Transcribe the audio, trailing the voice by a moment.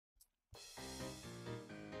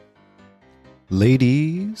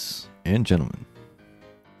Ladies and gentlemen,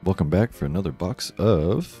 welcome back for another box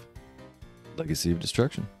of Legacy of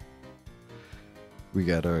Destruction. We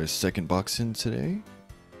got our second box in today,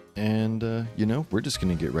 and we're just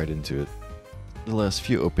going to get right into it. The last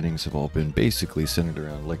few openings have all been basically centered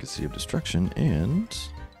around Legacy of Destruction, and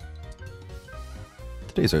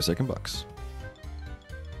today's our second box.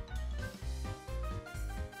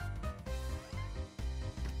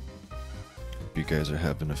 Hope you guys are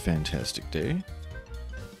having a fantastic day.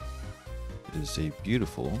 It is a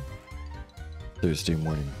beautiful Thursday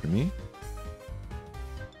morning for me.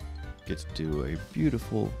 Get to do a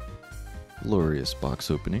beautiful, glorious box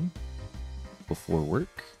opening before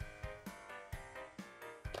work.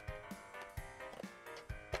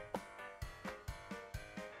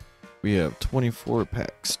 We have 24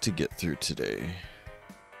 packs to get through today.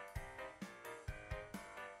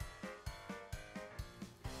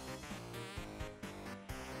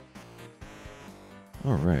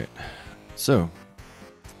 Alright, so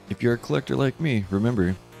if you're a collector like me,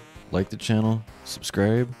 remember, like the channel,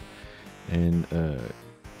 subscribe, and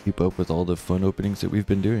keep up with all the fun openings that we've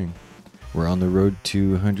been doing. We're on the road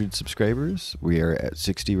to 100 subscribers. We are at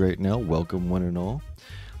 60 right now. Welcome one and all.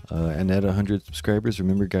 And at 100 subscribers,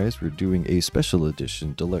 remember guys, we're doing a special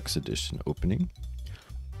edition, deluxe edition opening.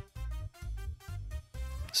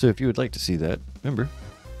 So if you would like to see that, remember,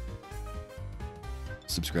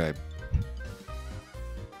 subscribe.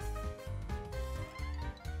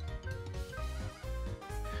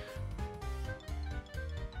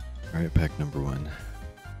 Alright, pack number 1.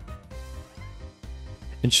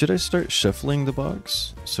 And should I start shuffling the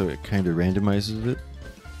box so it kind of randomizes it?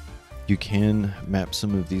 You can map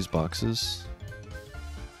some of these boxes.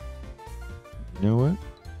 You know what?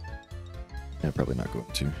 Yeah, probably not going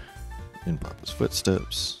to. In Papa's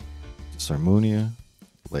Footsteps, Sarmonia,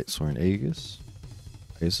 Lightsworn Aegis,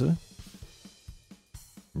 Isa,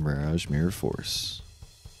 Mirage Mirror Force.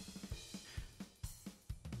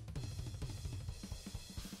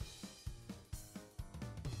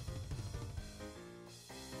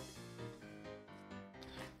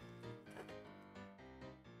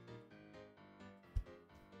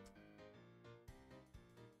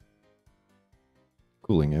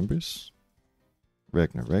 Cooling Embers,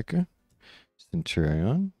 Ragnaraka,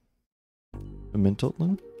 Centurion, a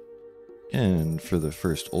Mintotlan, and for the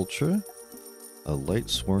first Ultra, a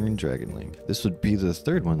Lightsworn Dragonling. This would be the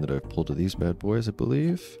third one that I've pulled of these bad boys, I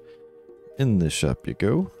believe. In the shop you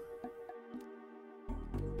go.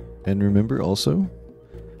 And remember also,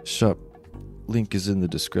 shop link is in the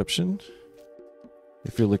description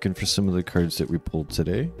if you're looking for some of the cards that we pulled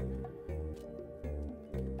today.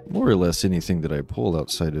 More or less anything that I pull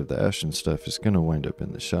outside of the Ashen stuff is going to wind up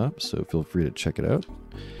in the shop, so feel free to check it out.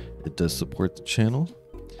 It does support the channel,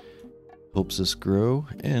 helps us grow,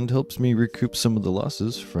 and helps me recoup some of the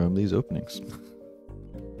losses from these openings.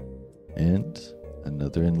 And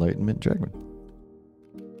another Enlightenment Dragon.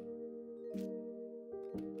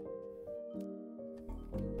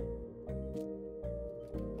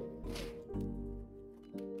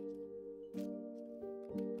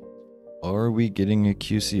 Are we getting a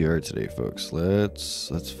QCR today, folks?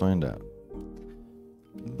 Let's find out.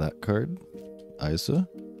 That card, Isa,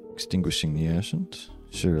 Extinguishing the Ascent,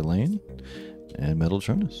 Sure Lane, and Metal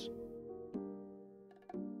Tronus.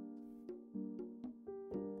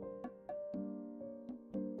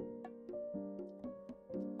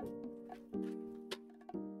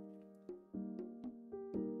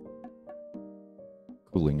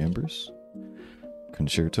 Cooling Embers,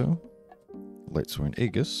 Concerto, Lightsworn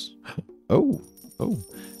Aegis. Oh,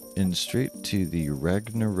 and straight to the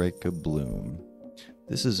Ragnaraka Bloom.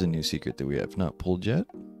 This is a new secret that we have not pulled yet.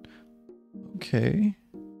 Okay.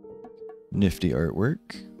 Nifty artwork.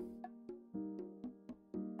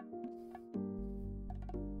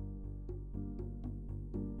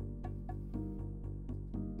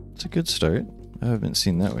 It's a good start. I haven't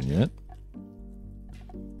seen that one yet.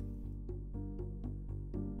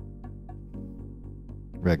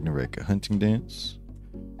 Ragnaraka Hunting Dance,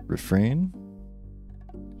 Refrain,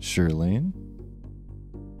 Sure Lane,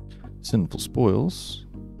 Sinful Spoils,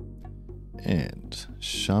 and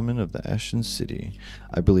Shaman of the Ashen City.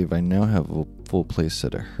 I believe I now have a full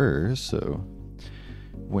playset of her, so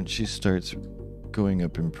when she starts going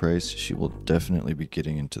up in price, she will definitely be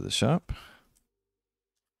getting into the shop.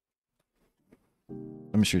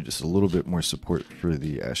 I'm sure just a little bit more support for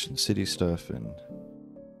the Ashen City stuff, and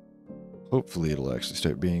hopefully it'll actually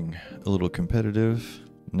start being a little competitive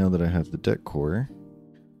now that I have the deck core.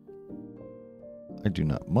 I do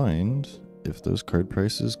not mind if those card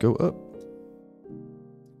prices go up.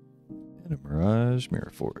 And a Mirage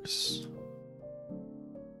Mirror Force.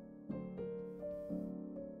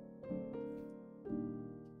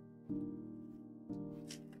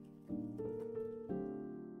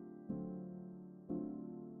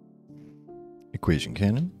 Equation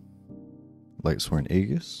Cannon, Lightsworn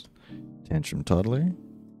Aegis, Tantrum Toddler,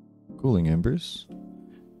 Cooling Embers,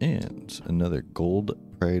 and another Gold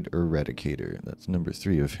Pride Eradicator. That's number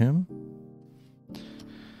 3 of him.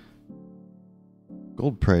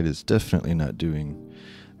 Gold Pride is definitely not doing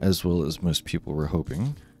as well as most people were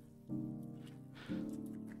hoping.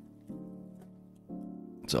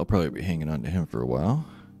 So I'll probably be hanging on to him for a while.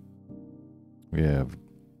 We have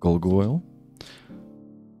Golgoyle,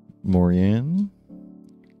 Morian,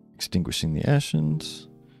 Extinguishing the Ashes,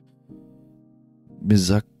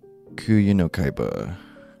 Mizaku Kaiba,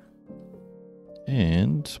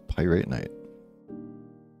 and Pyrite Knight.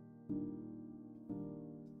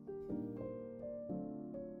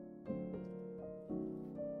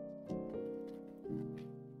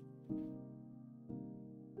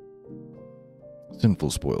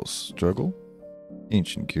 Sinful Spoils Struggle,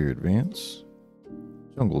 Ancient Gear Advance,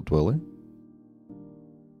 Jungle Dweller,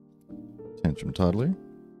 Tantrum Toddler,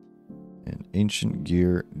 and Ancient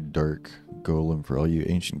Gear Dark Golem for all you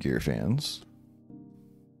Ancient Gear fans.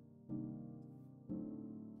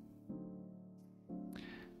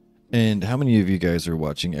 And how many of you guys are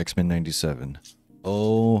watching X-Men 97?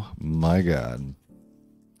 Oh my god.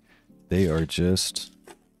 They are just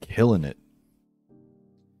killing it.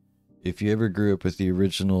 If you ever grew up with the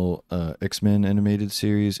original X-Men animated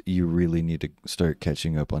series, you really need to start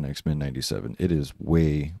catching up on X-Men 97. It is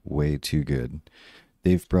way, way too good.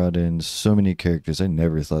 They've brought in so many characters I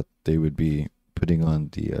never thought they would be putting on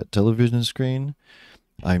the television screen.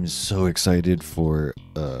 I'm so excited for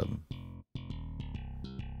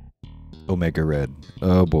Omega Red.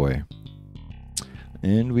 Oh boy.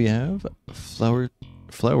 And we have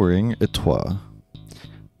Flowering Etoile,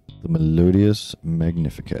 the Melodious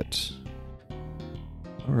Magnificat.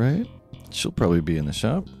 Alright, she'll probably be in the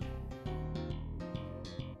shop.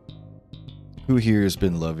 Who here has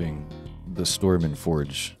been loving the Storm and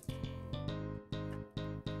Forge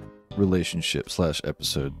relationship /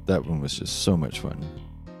 episode? That one was just so much fun.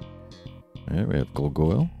 Alright, we have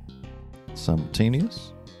Golgoyle,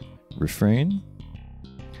 Simultaneous, Refrain,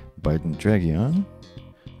 Bident Dragion,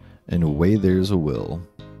 and Away There's a Will.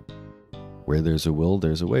 Where there's a will,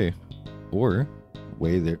 there's a way. Or,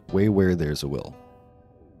 way where there's a will.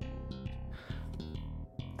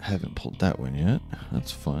 I haven't pulled that one yet.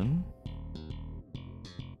 That's fun.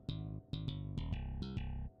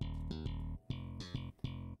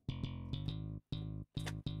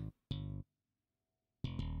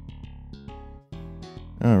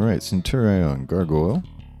 Alright, Centurion Gargoyle,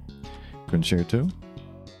 Concerto,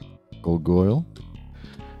 Golgoyle,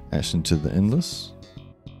 Ashen to the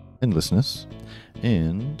Endlessness,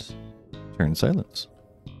 and Turn Silence.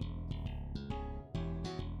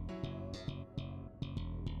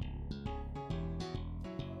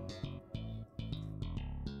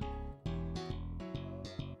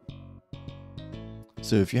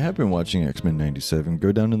 So if you have been watching X-Men 97,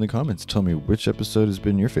 go down in the comments, tell me which episode has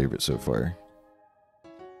been your favorite so far.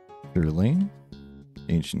 Pure Lane,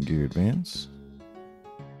 Ancient Gear Advance,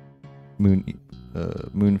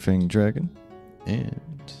 Moonfang Dragon, and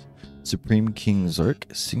Supreme King Zark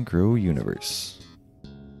Synchro Universe.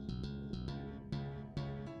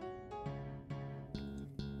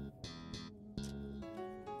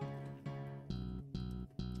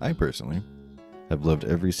 I personally have loved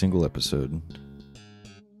every single episode.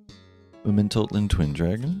 Umentotlan Twin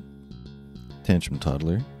Dragon, Tantrum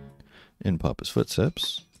Toddler, In Papa's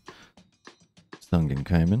Footsteps, Sungan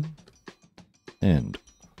Kaiman, and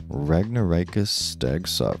Ragnaricus Stag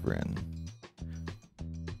Sovereign.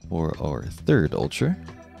 For our third Ultra.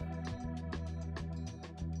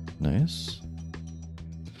 Nice.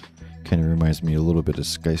 Kind of reminds me a little bit of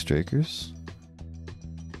Sky Strikers.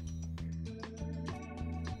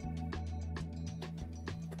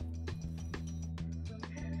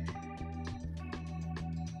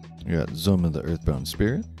 We got Zoma the Earthbound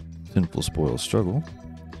Spirit, Sinful Spoils Struggle,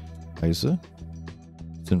 Isa,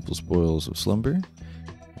 Sinful Spoils of Slumber,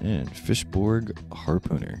 and Fishborg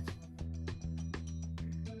Harpooner.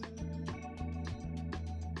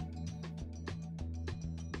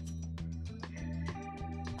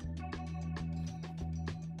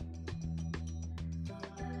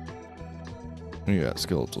 We got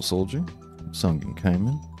Skeletal Soldier, Sungan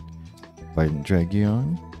Kaiman, Bident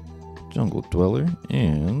Dragion, Jungle Dweller,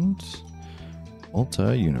 and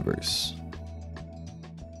Multi-Universe.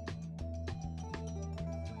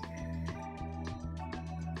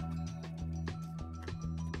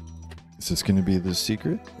 Is this going to be the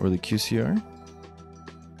secret or the QCR?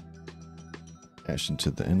 Ashen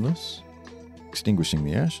to the Endless, Extinguishing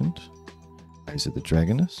the Ashen, Eyes of the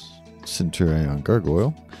Dragoness, Centurion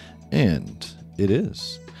Gargoyle, and it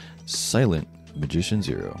is Silent Magician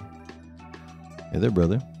Zero. Hey there,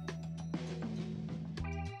 brother.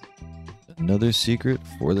 Another secret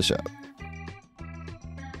for the shop.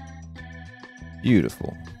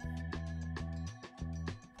 Beautiful.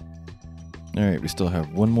 Alright, we still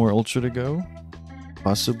have one more Ultra to go.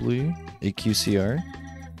 Possibly a QCR.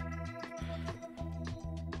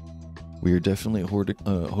 We are definitely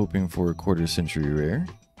hoping for a quarter century rare.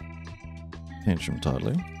 Tantrum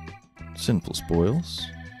Toddler. Sinful Spoils.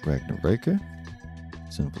 Ragnarika.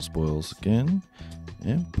 Sinful Spoils again.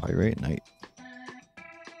 And Pyrite Knight.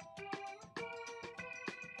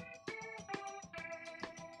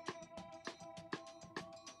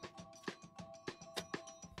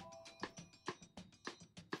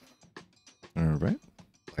 Alright.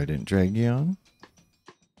 Ardent Dragion.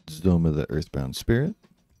 Zoma the Earthbound Spirit.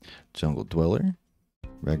 Jungle Dweller.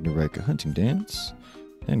 Ragnarika Hunting Dance.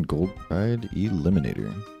 And Gold Pride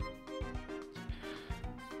Eliminator.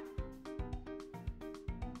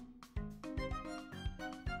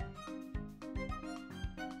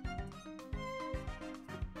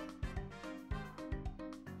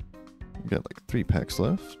 We got like 3 packs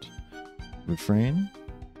left. Refrain.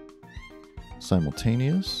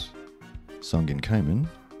 Simultaneous. Songen Kaiman.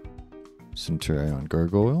 Centurion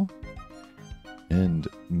Gargoyle. And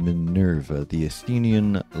Minerva, the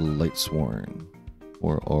Athenian Lightsworn.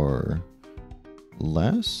 Or our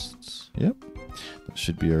last. Yep. That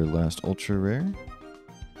should be our last ultra rare.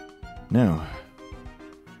 Now,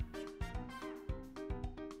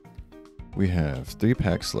 we have 3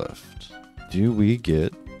 packs left. Do we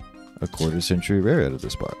get a quarter century rare out of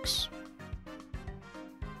this box?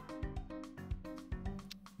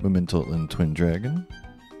 Momentotlan Twin Dragon.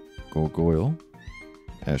 Gargoyle.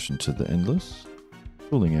 Ashen to the Endless.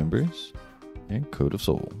 Cooling Embers. And Code of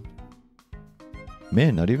Soul.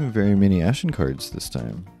 Man, not even very many Ashen cards this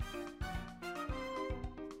time.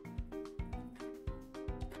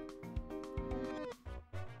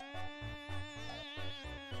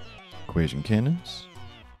 Equation Cannons.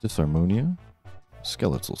 Disharmonia.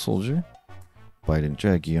 Skeletal Soldier. Biden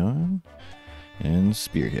Dragion. And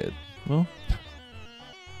Spearhead. Well,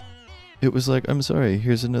 it was like, I'm sorry,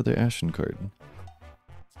 here's another Ashen card.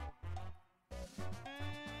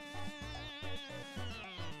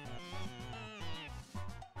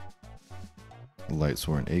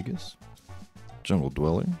 Lightsworn Aegis. Jungle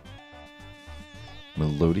Dweller.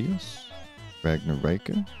 Melodious.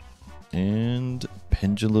 Ragnarika. And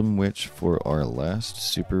Pendulum Witch for our last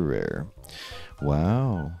super rare.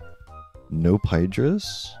 Wow. No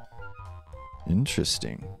Pydras?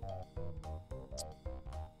 Interesting.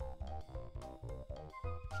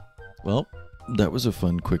 Well, that was a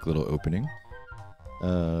fun, quick little opening.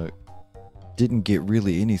 Didn't get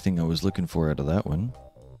really anything I was looking for out of that one.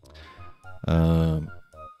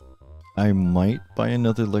 I might buy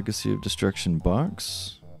another Legacy of Destruction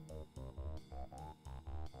box.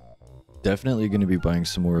 Definitely going to be buying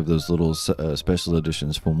some more of those little special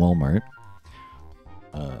editions from Walmart.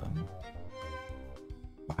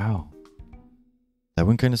 Wow. That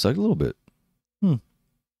one kind of sucked a little bit.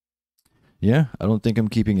 Yeah, I don't think I'm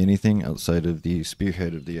keeping anything outside of the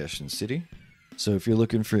Spearhead of the Ashen City. So if you're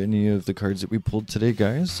looking for any of the cards that we pulled today,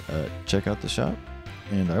 guys, check out the shop.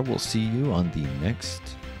 And I will see you on the next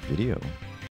video.